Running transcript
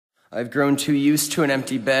I've grown too used to an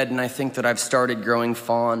empty bed, and I think that I've started growing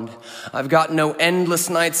fond. I've got no endless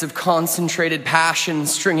nights of concentrated passion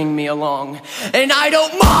stringing me along. And I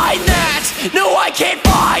don't mind that! No, I can't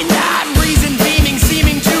find that! Reason beaming,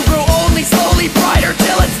 seeming to grow only slowly brighter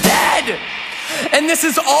till it's dead! And this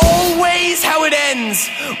is always how it ends.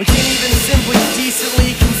 We can't even simply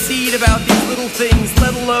decently concede about these little things,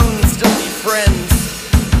 let alone still be friends.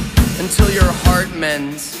 Until your heart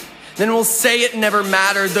mends. Then we'll say it never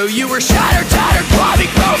mattered, though you were shattered, tattered, climbing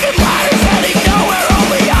broken ladders, heading nowhere,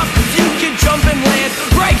 only up. You can jump and land,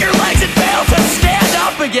 break your legs and fail to stand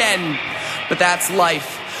up again. But that's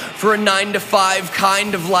life, for a 9-to-5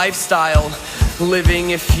 kind of lifestyle.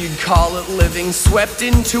 Living, if you'd call it living, swept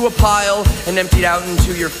into a pile and emptied out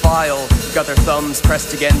into your file. Got their thumbs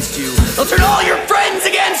pressed against you. They'll turn all your friends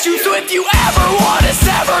against you, so if you ever want to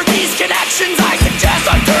sever these connections, I suggest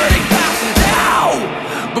I'm turning back now!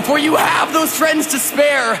 Before you have those friends to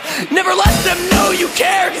spare, never let them know you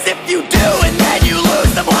care, cause if you do and then you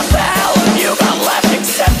lose them, what the hell have you got left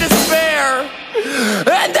except despair?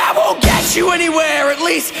 And that won't get you anywhere, at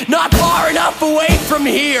least not far enough away from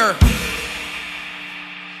here.